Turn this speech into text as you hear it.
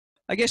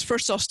I guess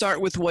first I'll start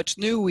with what's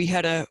new. We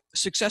had a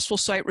successful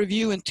site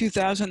review in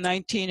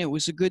 2019. It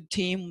was a good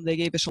team. They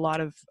gave us a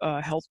lot of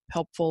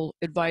helpful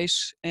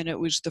advice, and it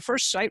was the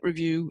first site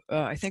review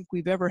I think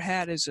we've ever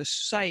had as a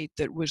site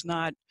that was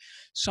not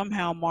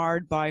somehow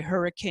marred by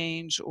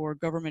hurricanes or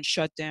government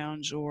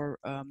shutdowns or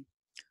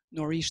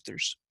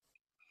nor'easters.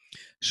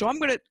 So I'm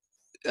going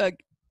to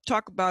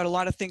talk about a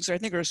lot of things that I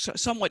think are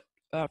somewhat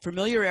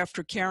familiar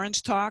after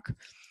Karen's talk.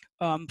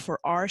 For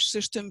our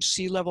system,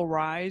 sea level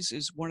rise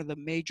is one of the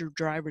major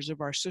drivers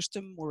of our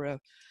system. We're a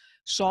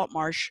salt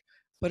marsh,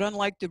 but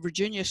unlike the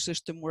Virginia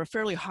system, we're a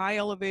fairly high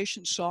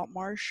elevation salt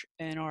marsh,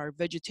 and our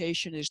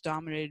vegetation is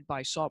dominated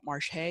by salt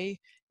marsh hay.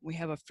 We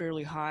have a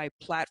fairly high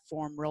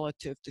platform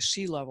relative to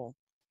sea level.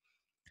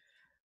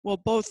 Well,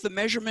 both the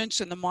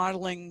measurements and the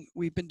modeling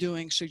we've been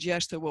doing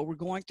suggest that what we're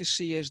going to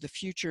see as the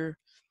future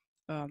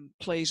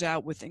plays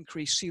out with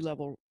increased sea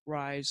level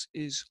rise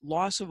is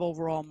loss of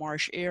overall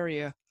marsh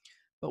area.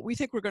 But we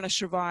think we're going to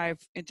survive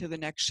into the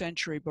next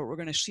century, but we're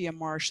going to see a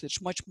marsh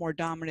that's much more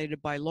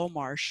dominated by low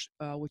marsh,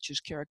 which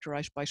is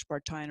characterized by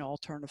Spartina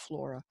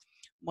alterniflora,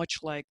 much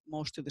like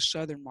most of the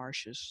southern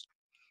marshes.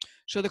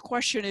 So the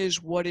question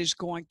is, what is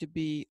going to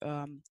be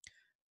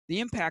the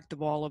impact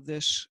of all of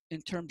this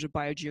in terms of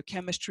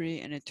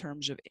biogeochemistry and in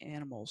terms of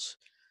animals?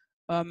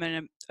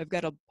 And I've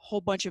got a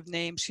whole bunch of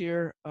names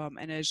here,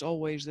 and as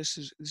always, this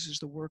is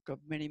the work of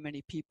many,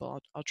 many people.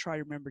 I'll try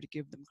to remember to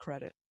give them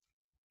credit.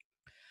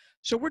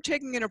 So we're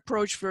taking an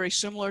approach very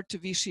similar to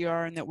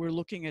VCR in that we're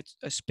looking at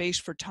a space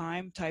for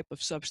time type of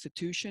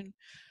substitution.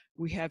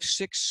 We have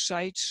 6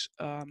 sites,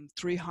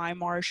 3 high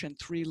marsh and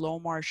 3 low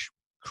marsh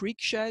creek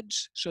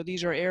sheds. So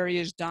these are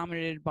areas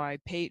dominated by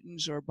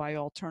patons or by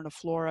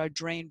alterniflora,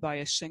 drained by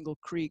a single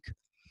creek.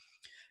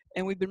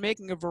 And we've been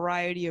making a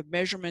variety of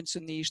measurements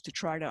in these to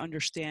try to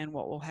understand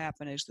what will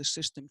happen as the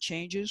system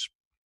changes.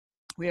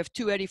 We have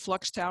 2 eddy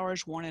flux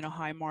towers, one in a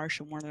high marsh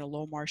and one in a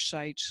low marsh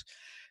sites.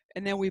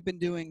 And then we've been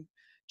doing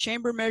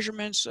chamber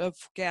measurements of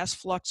gas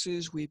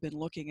fluxes. We've been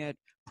looking at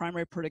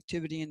primary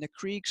productivity in the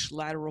creeks,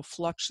 lateral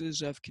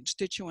fluxes of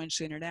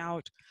constituents in and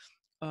out,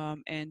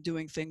 and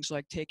doing things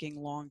like taking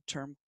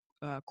long-term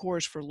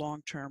cores for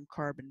long-term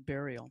carbon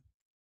burial.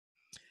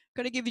 I'm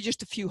going to give you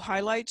just a few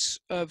highlights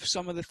of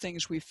some of the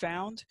things we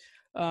found.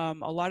 A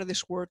lot of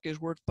this work is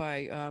work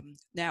by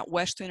Nat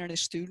Weston and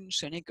his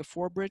students and Inka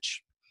Forbrich.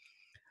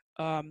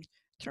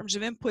 In terms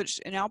of inputs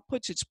and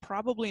outputs, it's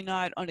probably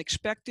not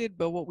unexpected,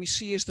 but what we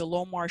see is the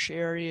low marsh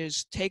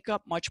areas take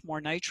up much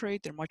more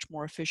nitrate. They're much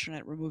more efficient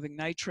at removing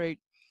nitrate,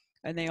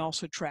 and they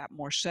also trap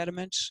more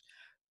sediments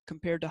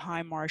compared to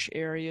high marsh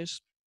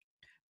areas.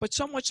 But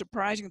somewhat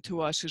surprising to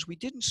us is we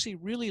didn't see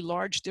really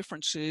large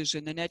differences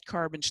in the net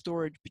carbon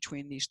storage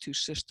between these two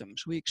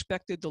systems. We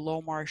expected the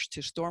low marsh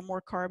to store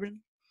more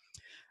carbon.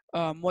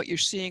 What you're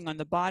seeing on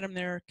the bottom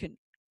there, can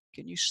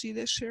you see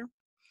this here?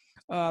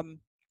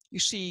 You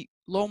see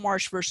low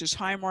marsh versus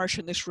high marsh,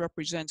 and this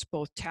represents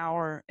both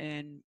tower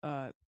and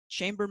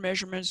chamber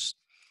measurements.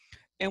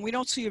 And we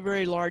don't see a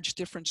very large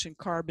difference in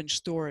carbon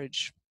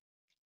storage.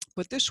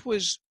 But this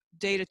was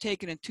data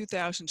taken in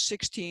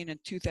 2016 and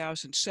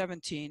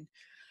 2017.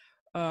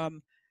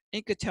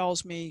 Inka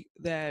tells me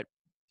that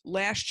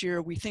last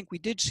year we think we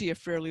did see a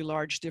fairly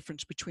large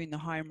difference between the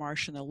high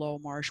marsh and the low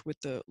marsh, with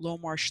the low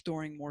marsh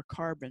storing more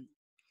carbon.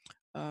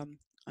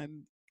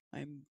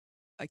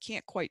 I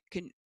can't quite,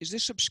 is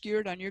this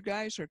obscured on your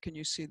guys, or can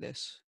you see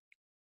this?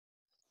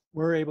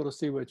 We're able to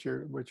see what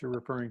you're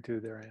referring to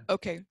there, Ann.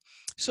 Okay,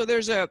 so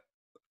there's a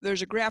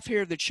graph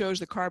here that shows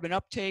the carbon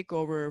uptake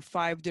over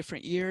 5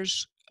 different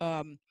years.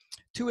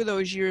 2 of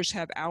those years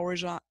have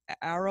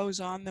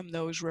arrows on them.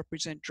 Those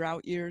represent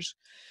drought years.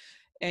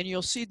 And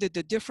you'll see that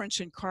the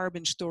difference in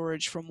carbon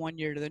storage from one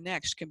year to the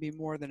next can be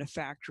more than a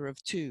factor of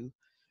 2.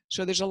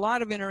 So there's a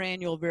lot of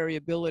interannual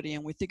variability,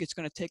 and we think it's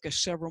going to take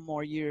us several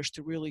more years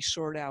to really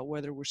sort out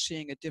whether we're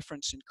seeing a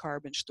difference in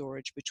carbon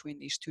storage between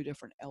these 2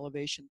 different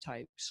elevation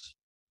types.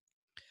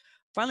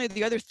 Finally,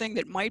 the other thing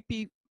that might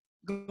be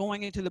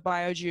going into the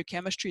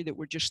biogeochemistry that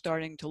we're just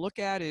starting to look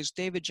at is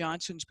David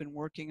Johnson's been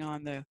working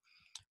on the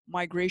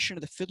migration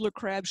of the fiddler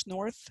crabs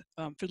north.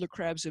 Fiddler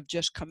crabs have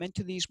just come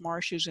into these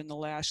marshes in the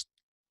last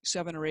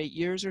 7 or 8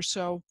 years or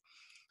so.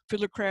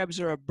 Fiddler crabs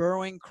are a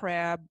burrowing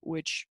crab,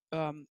 which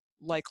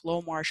like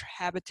low marsh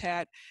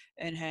habitat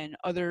and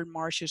other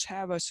marshes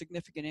have a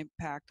significant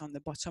impact on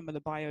some of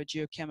the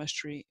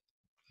biogeochemistry.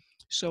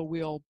 So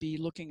we'll be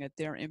looking at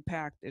their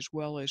impact as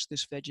well as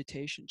this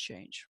vegetation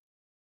change.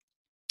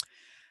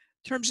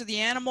 In terms of the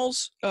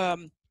animals, a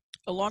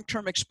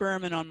long-term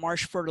experiment on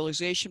marsh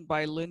fertilization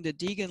by Linda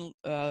Deegan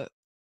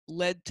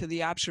led to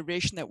the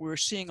observation that we were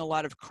seeing a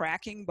lot of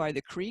cracking by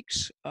the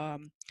creeks.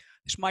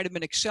 This might have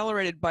been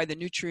accelerated by the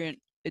nutrient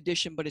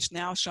addition, but it's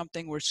now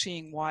something we're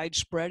seeing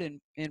widespread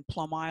in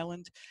Plum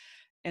Island.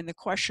 And the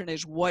question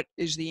is, what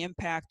is the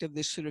impact of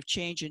this sort of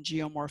change in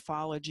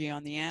geomorphology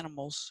on the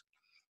animals?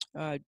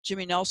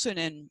 Jimmy Nelson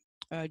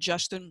and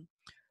Justin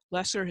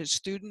Lesser, his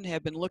student,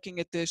 have been looking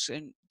at this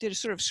and did a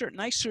sort of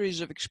nice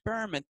series of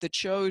experiment that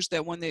shows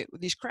that when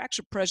these cracks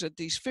are present,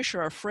 these fish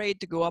are afraid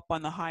to go up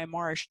on the high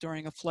marsh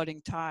during a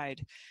flooding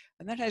tide.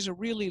 And that has a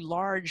really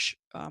large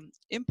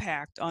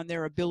impact on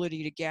their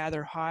ability to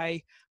gather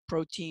high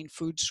protein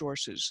food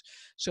sources.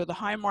 So the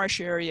high marsh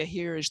area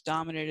here is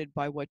dominated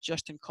by what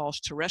Justin calls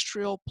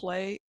terrestrial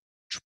prey,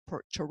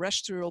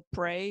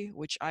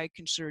 which I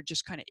consider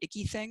just kind of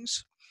icky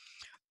things.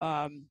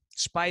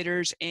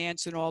 Spiders,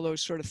 ants, and all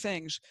those sort of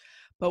things.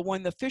 But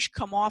when the fish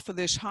come off of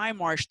this high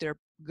marsh, their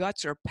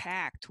guts are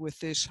packed with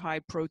this high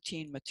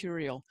protein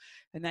material,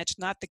 and that's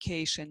not the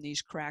case in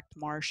these cracked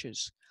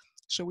marshes.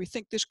 So we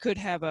think this could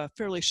have a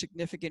fairly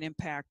significant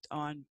impact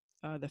on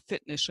the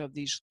fitness of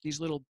these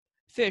little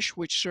fish,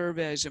 which serve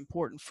as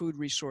important food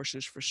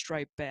resources for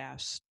striped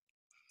bass.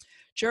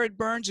 Jared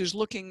Burns is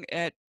looking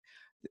at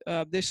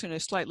this in a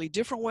slightly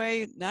different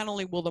way. Not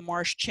only will the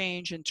marsh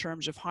change in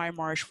terms of high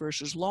marsh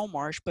versus low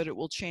marsh, but it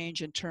will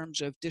change in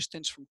terms of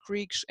distance from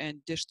creeks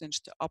and distance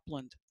to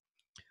upland.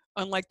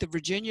 Unlike the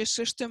Virginia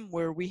system,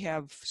 where we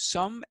have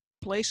some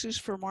places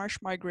for marsh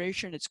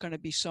migration, it's going to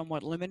be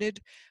somewhat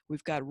limited.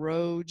 We've got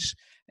roads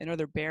and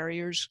other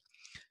barriers.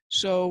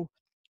 So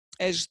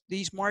as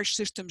these marsh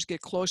systems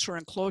get closer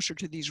and closer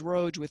to these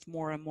roads with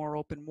more and more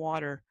open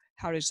water,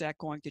 how is that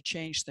going to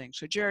change things?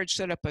 So Jared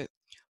set up a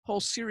whole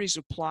series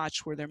of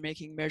plots where they're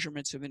making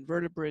measurements of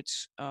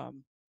invertebrates,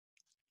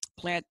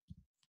 plant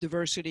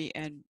diversity,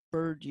 and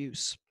bird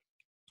use.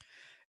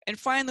 And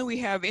finally, we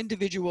have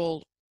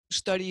individual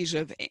studies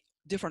of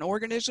different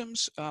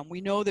organisms.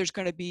 We know there's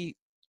going to be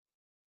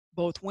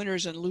both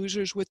winners and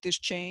losers with this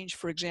change.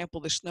 For example,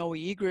 the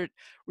snowy egret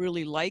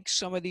really likes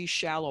some of these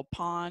shallow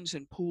ponds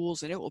and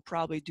pools, and it will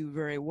probably do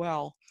very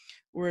well.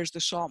 Whereas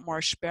the salt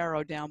marsh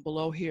sparrow down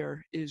below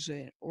here is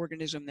an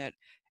organism that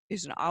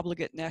is an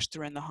obligate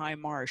nester in the high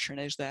marsh. And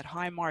as that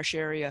high marsh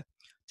area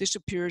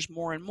disappears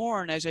more and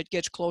more, and as it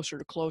gets closer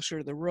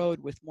to the road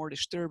with more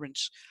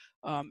disturbance,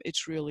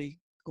 it's really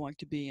going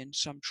to be in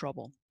some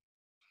trouble.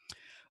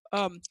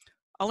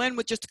 I'll end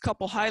with just a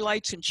couple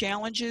highlights and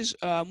challenges.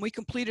 We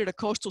completed a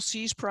coastal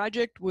seas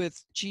project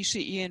with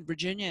GCE in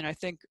Virginia, and I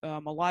think a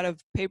lot of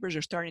papers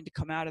are starting to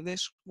come out of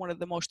this. One of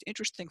the most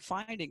interesting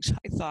findings,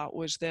 I thought,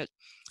 was that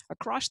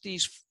across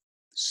these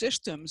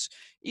systems,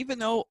 even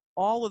though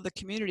all of the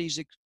communities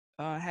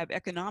have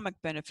economic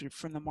benefit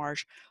from the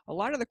marsh, a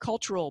lot of the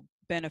cultural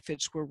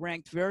benefits were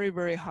ranked very,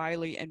 very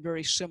highly and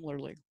very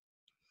similarly.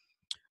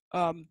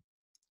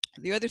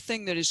 The other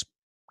thing that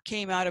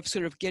came out of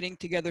sort of getting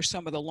together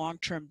some of the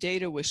long-term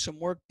data was some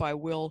work by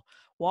Will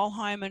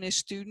Walheim and his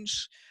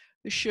students.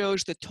 This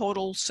shows the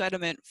total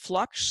sediment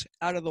flux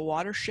out of the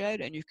watershed,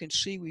 and you can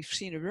see we've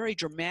seen a very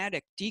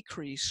dramatic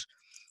decrease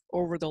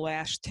over the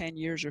last 10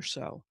 years or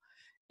so.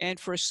 And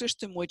for a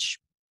system which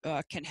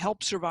can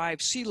help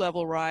survive sea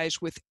level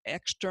rise with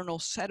external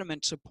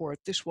sediment support,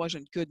 this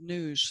wasn't good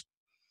news.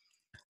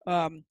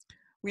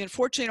 We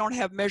unfortunately don't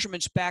have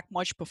measurements back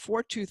much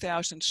before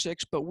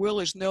 2006, but Will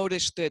has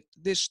noticed that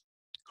this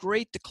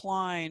great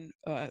decline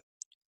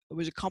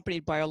was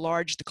accompanied by a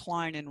large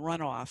decline in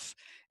runoff.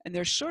 And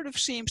there sort of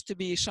seems to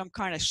be some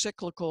kind of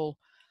cyclical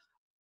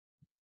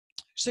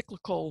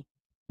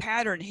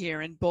pattern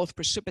here in both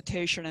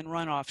precipitation and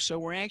runoff. So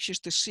we're anxious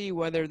to see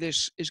whether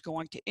this is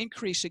going to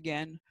increase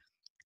again.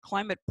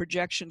 Climate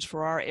projections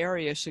for our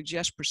area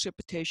suggest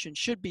precipitation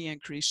should be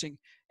increasing,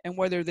 and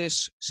whether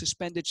this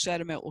suspended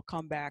sediment will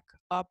come back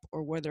up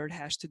or whether it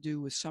has to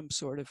do with some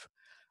sort of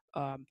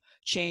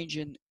change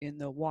in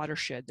the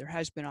watershed. There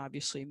has been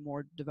obviously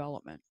more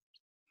development.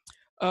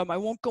 I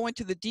won't go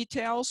into the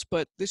details,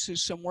 but this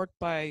is some work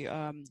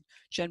by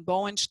Jen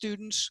Bowen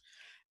students,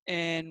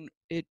 and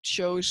it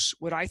shows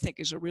what I think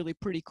is a really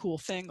pretty cool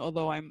thing,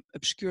 although I'm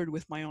obscured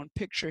with my own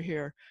picture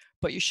here.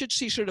 But you should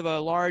see sort of a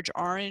large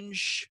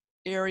orange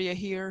area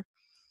here,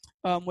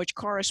 which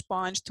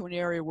corresponds to an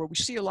area where we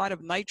see a lot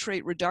of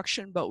nitrate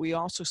reduction, but we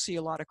also see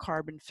a lot of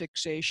carbon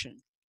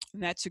fixation.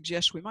 And that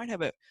suggests we might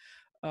have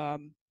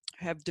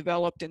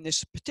developed in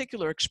this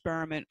particular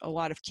experiment a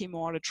lot of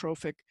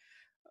chemoautotrophic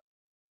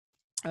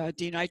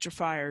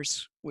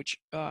denitrifiers, which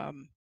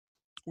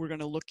we're going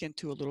to look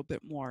into a little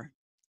bit more.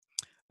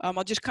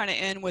 I'll just kind of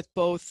end with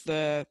both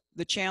the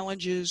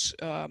challenges,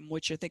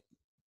 which I think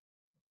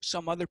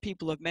some other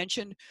people have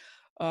mentioned.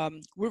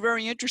 We're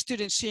very interested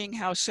in seeing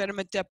how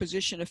sediment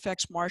deposition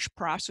affects marsh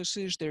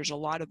processes. There's a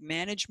lot of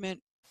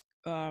management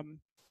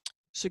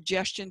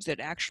suggestions that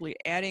actually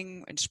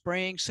adding and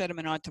spraying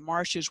sediment onto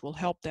marshes will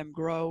help them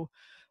grow.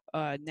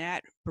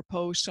 Nat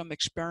proposed some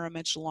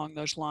experiments along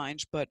those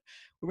lines, but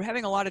we're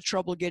having a lot of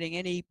trouble getting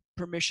any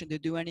permission to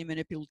do any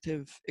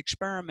manipulative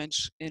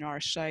experiments in our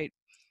site,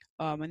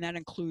 and that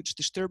includes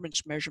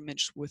disturbance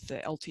measurements with the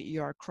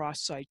LTER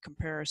cross-site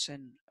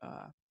comparison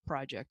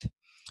project.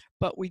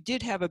 But we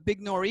did have a big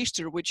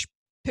nor'easter which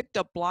picked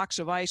up blocks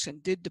of ice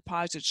and did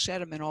deposit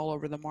sediment all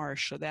over the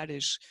marsh, so that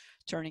is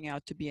turning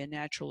out to be a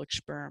natural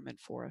experiment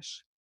for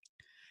us.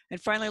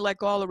 And finally,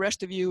 like all the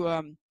rest of you,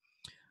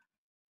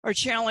 Our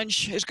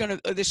challenge is going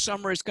to this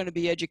summer is going to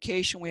be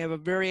education. We have a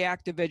very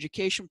active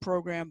education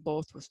program,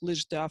 both with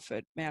Liz Duff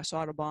at Mass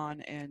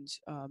Audubon and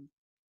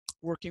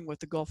working with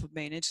the Gulf of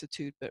Maine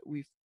Institute, but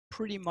we've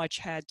pretty much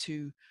had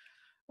to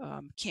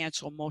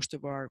cancel most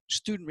of our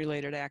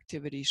student-related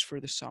activities for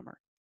the summer.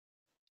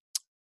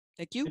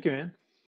 Thank you. Thank you, Ann.